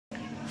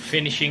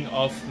finishing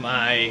off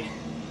my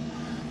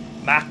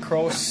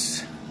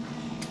macros,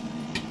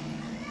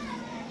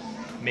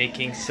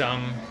 making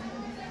some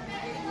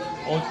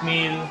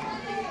oatmeal.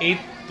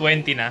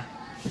 8:20 na.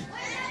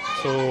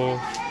 So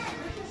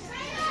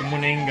ito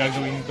muna yung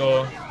gagawin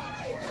ko.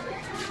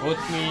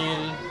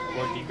 Oatmeal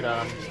 40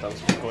 grams, tapos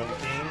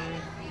konting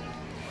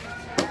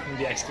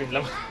hindi ice cream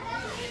lang,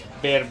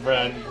 Bear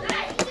Brand.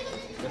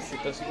 Kasi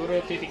ito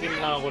siguro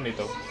titikim lang ako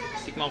nito.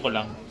 Tikman ko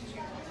lang.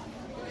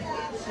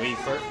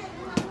 Wafer.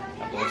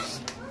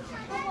 Tapos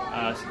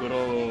siguro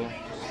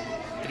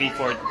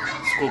 3/4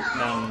 scoop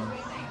ng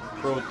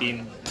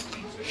protein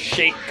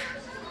shake,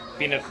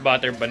 peanut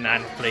butter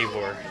banana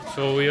flavor.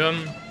 So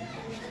yun,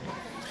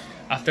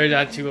 after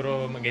that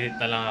siguro mag-edit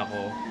na lang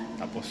ako,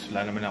 tapos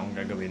wala naman akong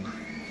gagawin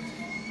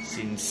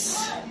since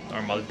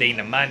normal day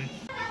naman.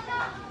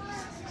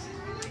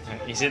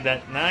 Isn't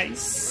that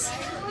nice?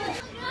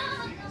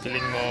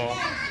 Feeling mo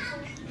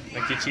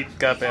nag-cheat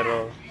ka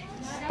pero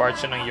part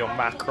siya ng iyong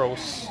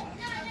macros.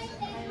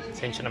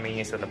 Send siya namin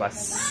sa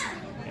labas.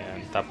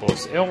 Ayan.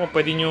 Tapos ewan ko,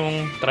 pwede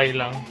nyong try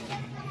lang.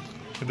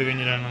 Sabihin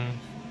nyo lang ng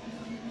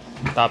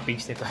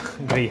toppings nito.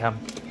 Graham.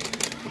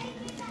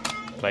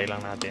 Try lang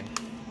natin.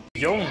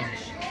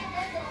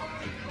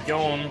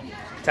 Yung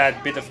tad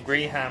bit of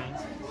Graham.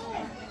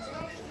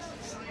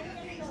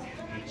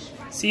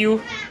 See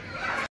you.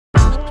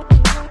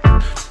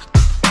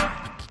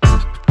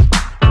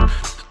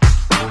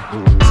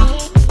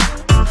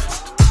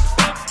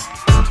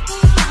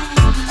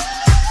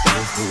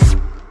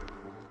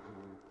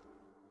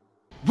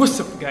 What's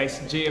up guys?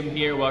 JM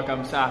here.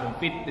 Welcome sa aking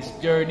fitness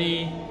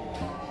journey.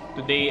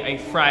 Today ay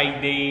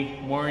Friday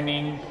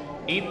morning,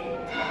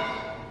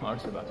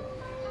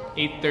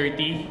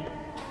 8:30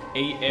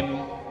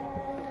 AM.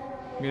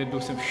 I'm gonna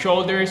do some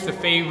shoulders, the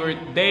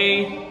favorite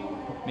day,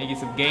 making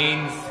some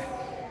gains.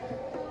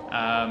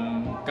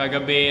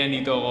 Kagabi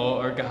nandito ako,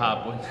 or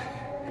kahapon,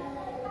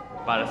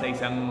 para sa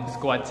isang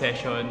squat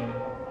session,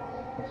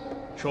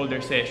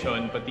 shoulder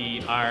session,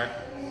 pati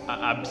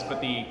abs,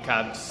 pati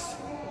calves,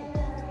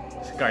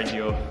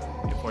 cardio,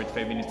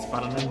 45 minutes.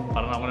 Parang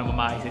ako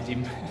namamahay sa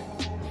gym.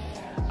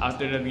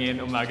 After that ngayon,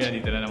 umaga,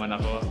 dito na naman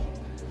ako.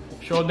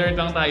 Shoulder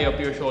lang tayo,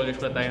 pure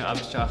shoulders pala tayo,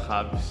 abs tsaka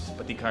calves,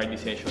 pati cardio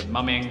session.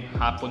 Mamayang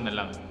hapon na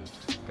lang.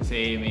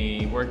 Kasi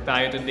may work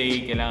tayo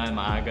today, kailangan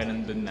maaga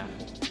nandun na.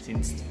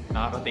 Since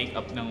nakaka-take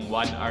up ng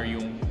 1 hour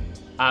yung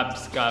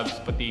abs,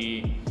 calves,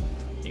 pati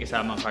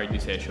kasama ang cardio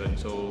session.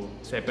 So,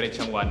 separate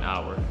siyang 1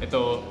 hour.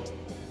 Ito,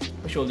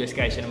 shoulders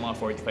kaya siya ng mga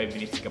 45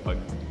 minutes kapag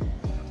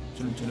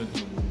sunod-sunod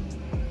yung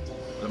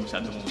wala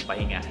masyadong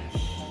pahinga.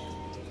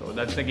 So,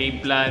 that's the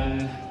game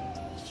plan.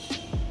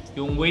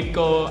 Yung weight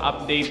ko,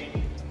 update,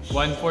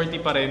 140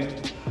 pa rin.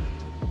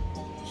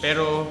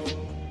 Pero,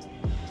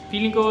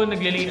 feeling ko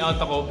nagle-lean out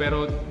ako,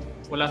 pero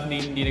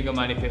hindi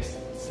nag-manifest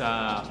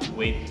sa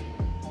weight.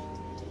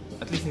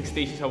 At least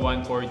nag-stay siya sa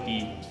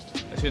 140.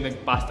 Kasi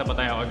nagpasta pa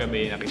tayo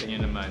kagabi, nakita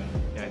nyo naman.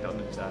 Nakita ko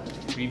dun sa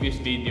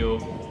previous video.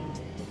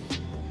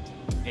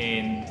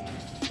 And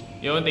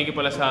yun, thank you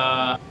pala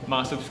sa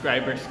mga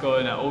subscribers ko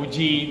na OG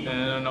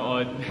na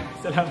nanonood.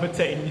 Salamat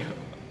sa inyo.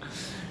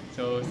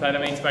 So, sana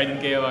ma-inspire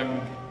din kayo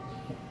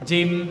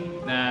mag-gym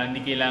na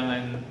hindi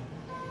kailangan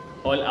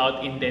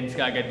all-out intense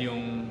kagad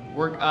yung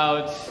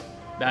workouts,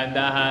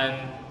 dahan-dahan,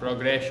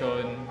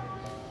 progression,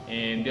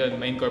 and yun,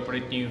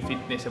 ma-incorporate nyo yung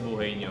fitness sa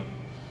buhay nyo.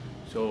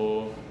 So,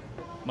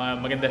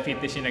 maganda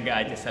fitness yung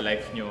nag-a-adjust sa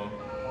life nyo.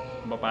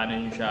 Kung paano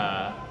nyo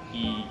siya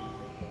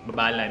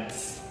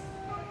i-balance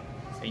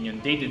sa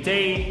inyong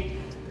day-to-day.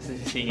 Tapos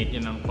sisingit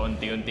nyo ng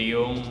paunti-unti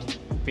yung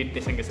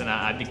fitness hanggang sa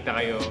na-addict na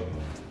kayo.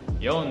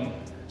 Yun,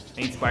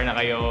 na-inspire na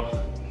kayo.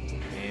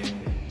 And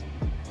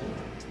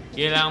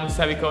yun lang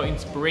masasabi ko,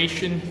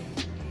 inspiration.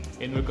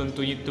 And we'll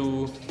continue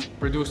to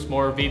produce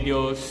more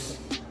videos.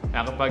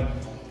 Kapag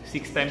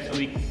 6 times a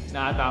week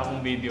na ata akong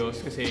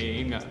videos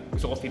kasi yun nga,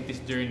 gusto ko fitness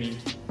journey.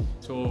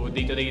 So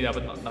day-to-day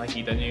dapat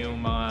nakikita nyo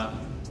yung mga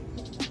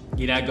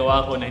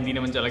ginagawa ko na hindi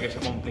naman talaga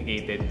siya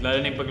complicated. Lalo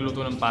na yung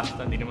pagluto ng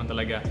pasta, hindi naman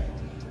talaga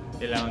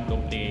kailangan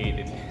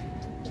complicated.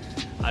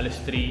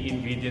 Alas 3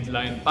 ingredients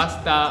lang yung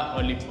pasta,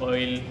 olive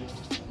oil,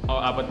 o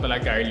 4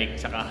 pala garlic,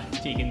 tsaka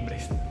chicken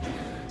breast.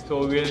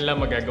 So yun lang,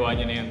 magagawa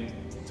nyo na yung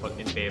salt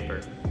and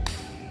pepper.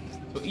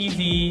 So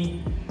easy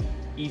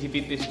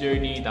fitness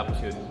journey. Tapos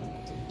yun,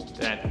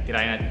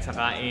 tirayan natin sa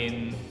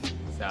kain,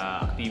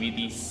 sa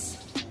activities.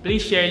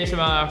 Please share nyo sa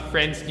mga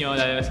friends nyo,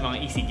 lalo na sa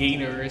mga easy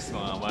gainers,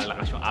 mga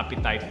malakas yung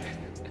appetite.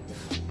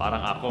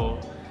 Parang ako.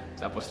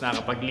 Tapos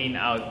nakapag-lean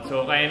out.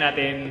 So kaya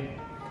natin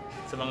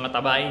sa mga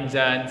tabain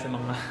dyan, sa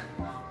mga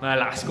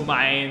malakas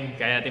kumain,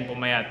 kaya natin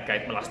pumayat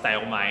kahit malakas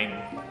tayo kumain.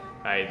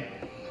 Kahit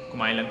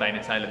kumain lang tayo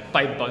ng salad,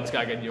 5 pounds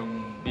kaagad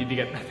yung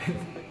bibigat natin.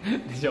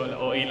 Hindi siya wala,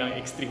 OA lang,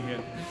 extreme yun.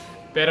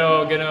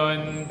 Pero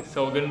ganoon,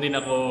 so ganoon din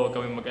ako,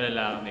 kami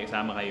mag-alala, may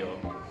kasama kayo.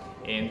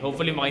 And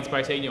hopefully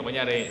maka-inspire sa inyo.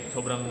 Kunyari,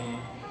 sobrang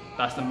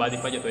taas ng body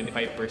fat nyo,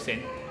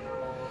 25%.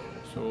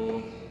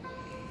 So,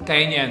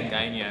 kaya niyan.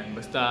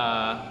 Basta,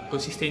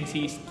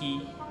 consistency is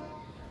key.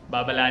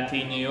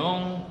 Babalansin nyo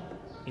yung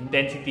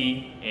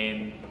intensity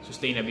and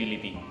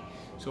sustainability.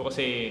 So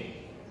kasi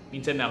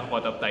minsan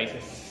nakaka-caught up tayo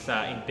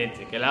sa intense.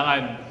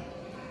 Kailangan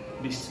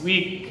this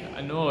week,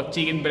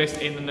 chicken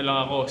breast and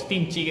lang ako,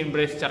 steamed chicken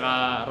breast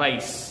tsaka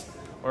rice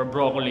or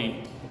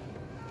broccoli.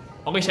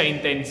 Okay siya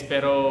intense,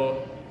 pero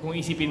kung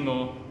isipin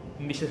mo,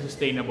 hindi siya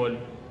sustainable.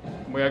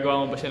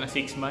 Magagawa mo ba siya na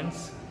 6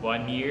 months?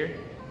 1 year?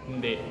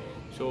 Hindi.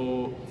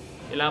 So,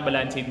 kailangan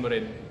balansein mo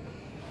rin.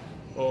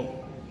 O,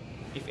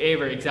 if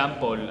ever,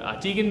 example,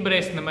 chicken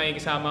breast na may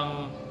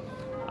kasamang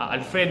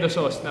Alfredo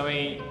sauce na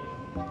may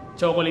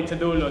chocolate sa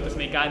dulo,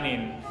 tapos may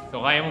kanin.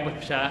 So, kaya mo ba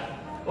siya?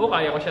 Oo,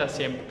 kaya ko siya.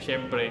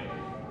 Siyempre,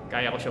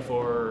 kaya ko siya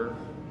for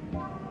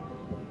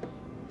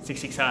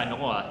siksik sa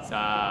sa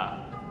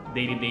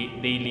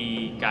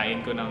daily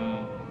kain ko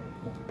ng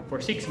for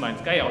 6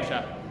 months. Kaya ko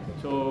siya.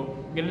 So,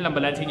 ganun lang,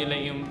 balansin nyo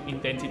lang yung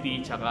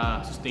intensity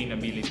tsaka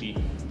sustainability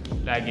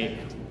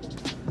lagi.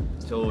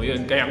 So,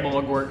 yun, kaya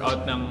ko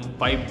mag-workout ng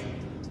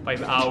 5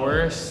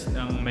 hours,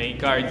 ng may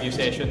cardio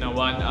session na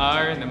 1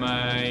 hour, na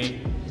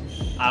may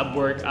ab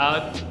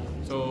workout.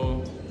 So,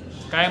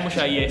 kaya mo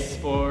siya,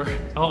 yes,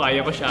 ako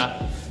kaya ko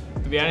siya.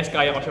 To be honest,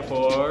 kaya ko siya,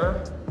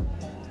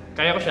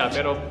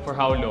 pero for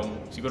how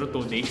long? Siguro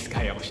 2 days,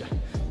 kaya ko siya.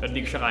 Pero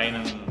di ko siya kaya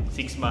ng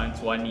 6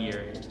 months, 1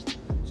 year.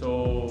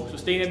 So,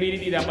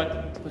 sustainability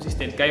dapat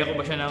consistent. Kaya ko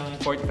ba siya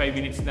ng 45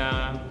 minutes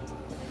na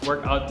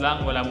workout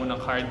lang, wala mo ng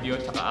cardio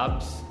at saka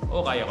abs? O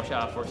kaya ko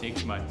siya for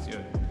 6 months,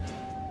 yun.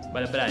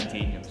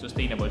 Balansin nyo,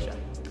 sustainable siya.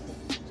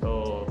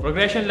 So,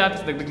 progression lang,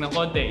 tapos dagdag ng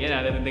konti.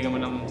 Yan, dagdagan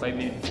mo ng 5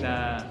 minutes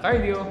na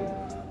cardio,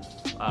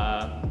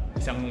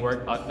 isang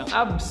workout ng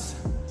abs,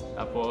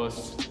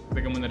 tapos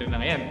dagdagan mo na rin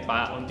ng yan,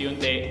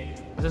 unti-unti.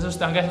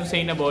 Hanggang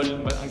sustainable,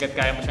 hanggat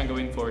kaya mo siyang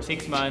gawin for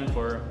 6 months,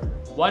 for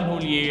 1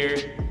 whole year.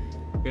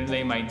 Ganun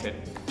lang yung mindset.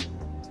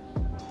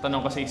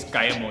 Tanong kasi is,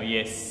 kaya mo?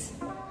 Yes.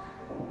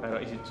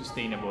 Pero is it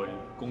sustainable?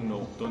 Kung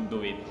no, don't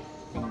do it.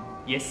 Kung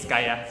yes,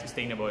 kaya,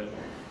 sustainable,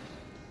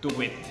 do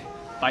it.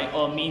 By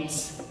all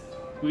means,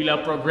 we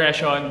love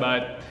progression,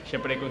 but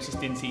syempre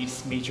consistency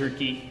is major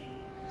key.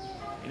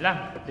 Yun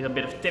lang, little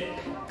bit of tip.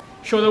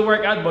 Shoulder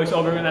workout, boys,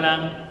 over na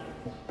lang.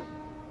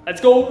 Let's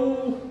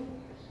go!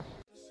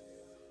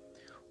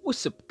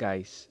 What's up,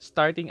 guys?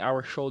 Starting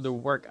our shoulder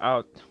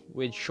workout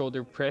with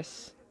shoulder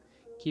press.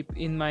 Keep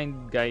in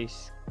mind,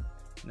 guys,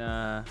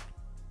 na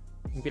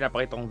yung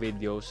pinapakita kong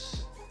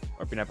videos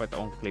or pinapakita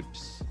kong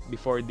clips,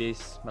 before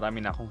this,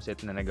 marami na akong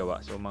set na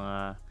nagawa. So,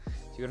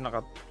 siguro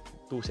naka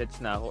 2 sets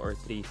na ako or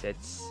 3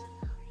 sets.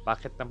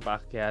 Packet ng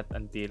packet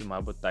until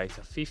mabot tayo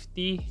sa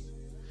 50.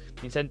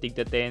 Minsan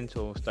tigta 10,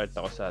 so start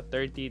ako sa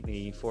 30,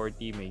 may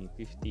 40, may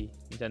 50.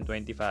 Minsan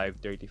 25,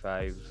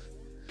 35.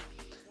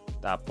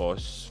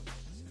 Tapos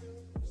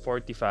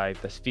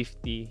 45, tas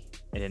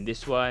 50. And then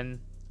this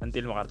one,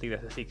 until makarating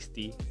sa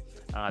 60,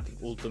 ang ating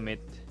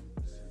ultimate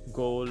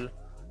goal,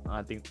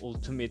 ang ating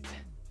ultimate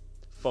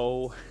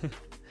foe,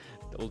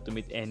 the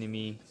ultimate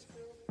enemy.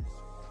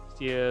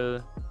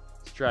 Still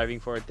striving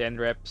for 10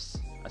 reps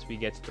as we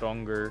get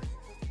stronger.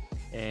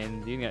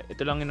 And yun nga,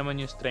 ito lang naman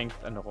yung strength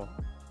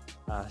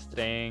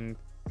strength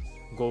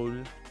goal.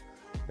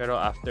 Pero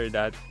after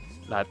that,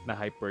 lahat na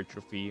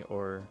hypertrophy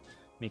or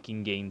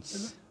making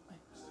gains.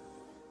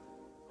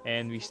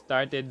 And we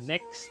started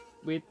next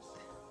with,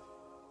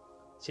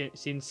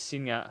 since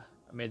yun nga,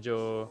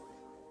 medyo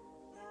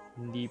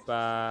hindi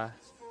pa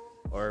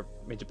or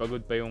medyo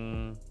pagod pa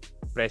yung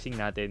pressing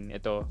natin.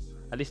 Ito,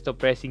 at least to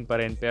pressing pa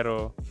rin,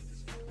 pero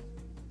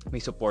may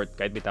support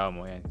kahit bitaw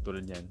mo. Yan,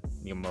 tulad yan,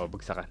 hindi mo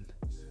mababagsakan.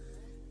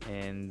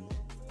 And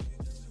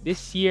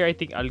this year, I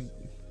think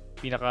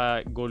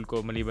pinaka goal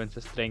ko maliban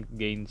sa strength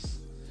gains,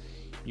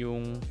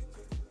 yung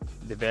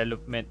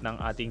development ng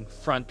ating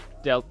front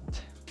delt.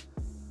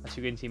 As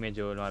you can see,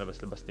 medyo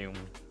lumalabas-labas na yung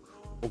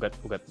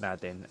ugat-ugat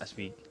natin as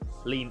we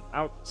lean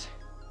out.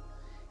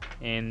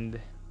 And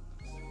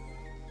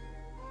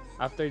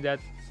after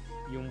that,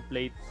 yung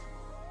plate,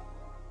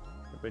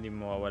 pwede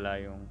mawawala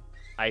yung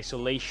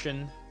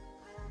isolation.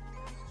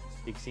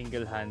 Big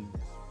single hand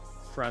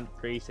front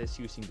raises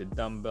using the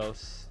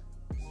dumbbells.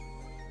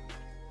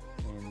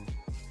 And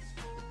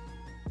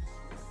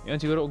yun,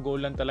 siguro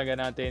goal lang talaga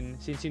natin.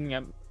 Since yun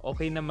nga,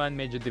 okay naman,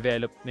 medyo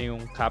developed na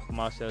yung calf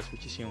muscles,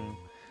 which is yung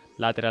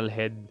lateral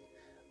head.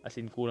 As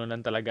in, kulang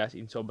lang talaga. As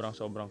in, sobrang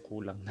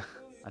kulang na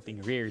ating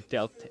rear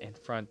delt and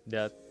front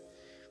delt.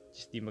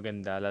 Just di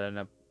maganda, lalo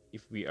na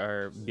if we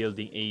are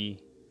building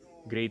a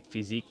great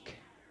physique.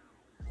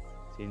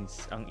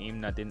 Since ang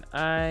aim natin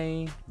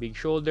ay big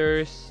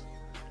shoulders,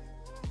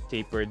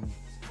 tapered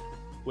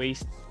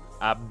waist,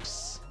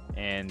 abs,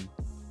 and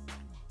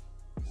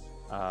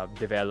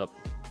develop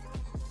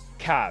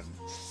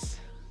calves.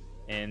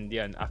 And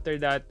yan,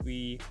 after that,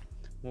 we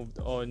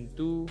moved on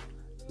to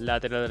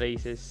lateral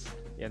raises.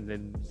 Yan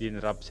din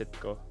rub set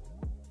ko.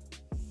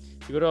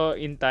 Siguro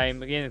in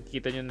time, again,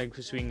 kita nyo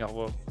nag-swing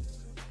ako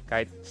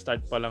kahit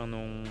start pa lang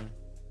nung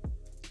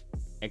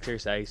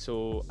exercise.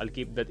 So, I'll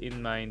keep that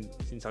in mind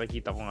since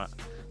nakikita ko nga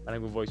na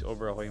nag-voice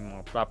over ako yung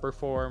mga proper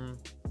form,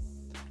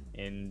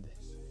 and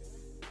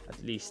at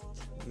least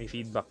may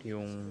feedback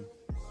yung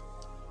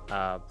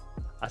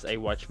as I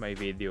watch my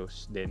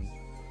videos then,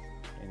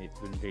 and it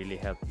will really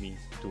help me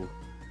to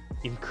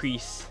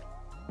increase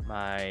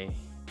my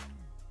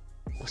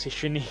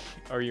positioning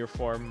or your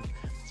form.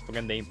 Mas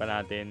pagandahin pa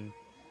natin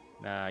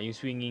na yung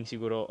swinging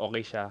siguro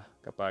okay siya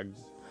kapag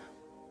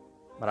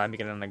marami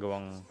ka nang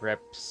nagawang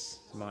reps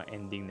sa mga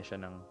ending na siya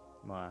ng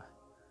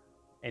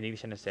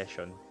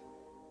session.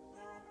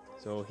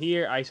 So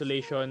here,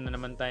 isolation na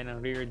naman tayo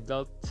ng rear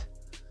delt.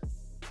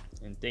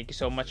 And thank you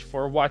so much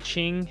for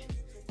watching.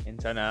 And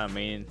sana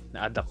may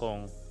na-add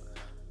akong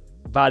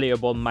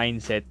valuable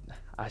mindset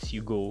as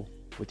you go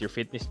with your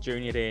fitness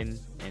journey rin,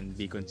 and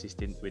be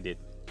consistent with it.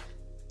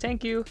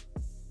 Thank you.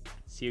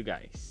 See you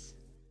guys.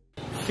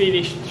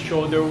 Finished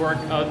shoulder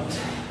workout.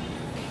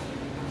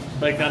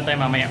 Balik na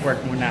tayo mamaya.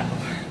 Work muna ako.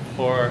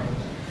 For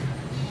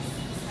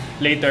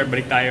later,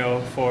 balik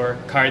tayo for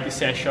cardio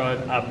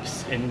session,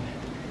 abs and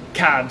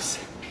calves.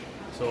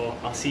 So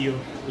I'll see you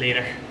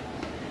later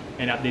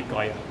and update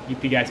ko kayo.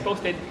 Keep you guys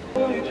posted.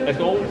 Let's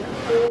go!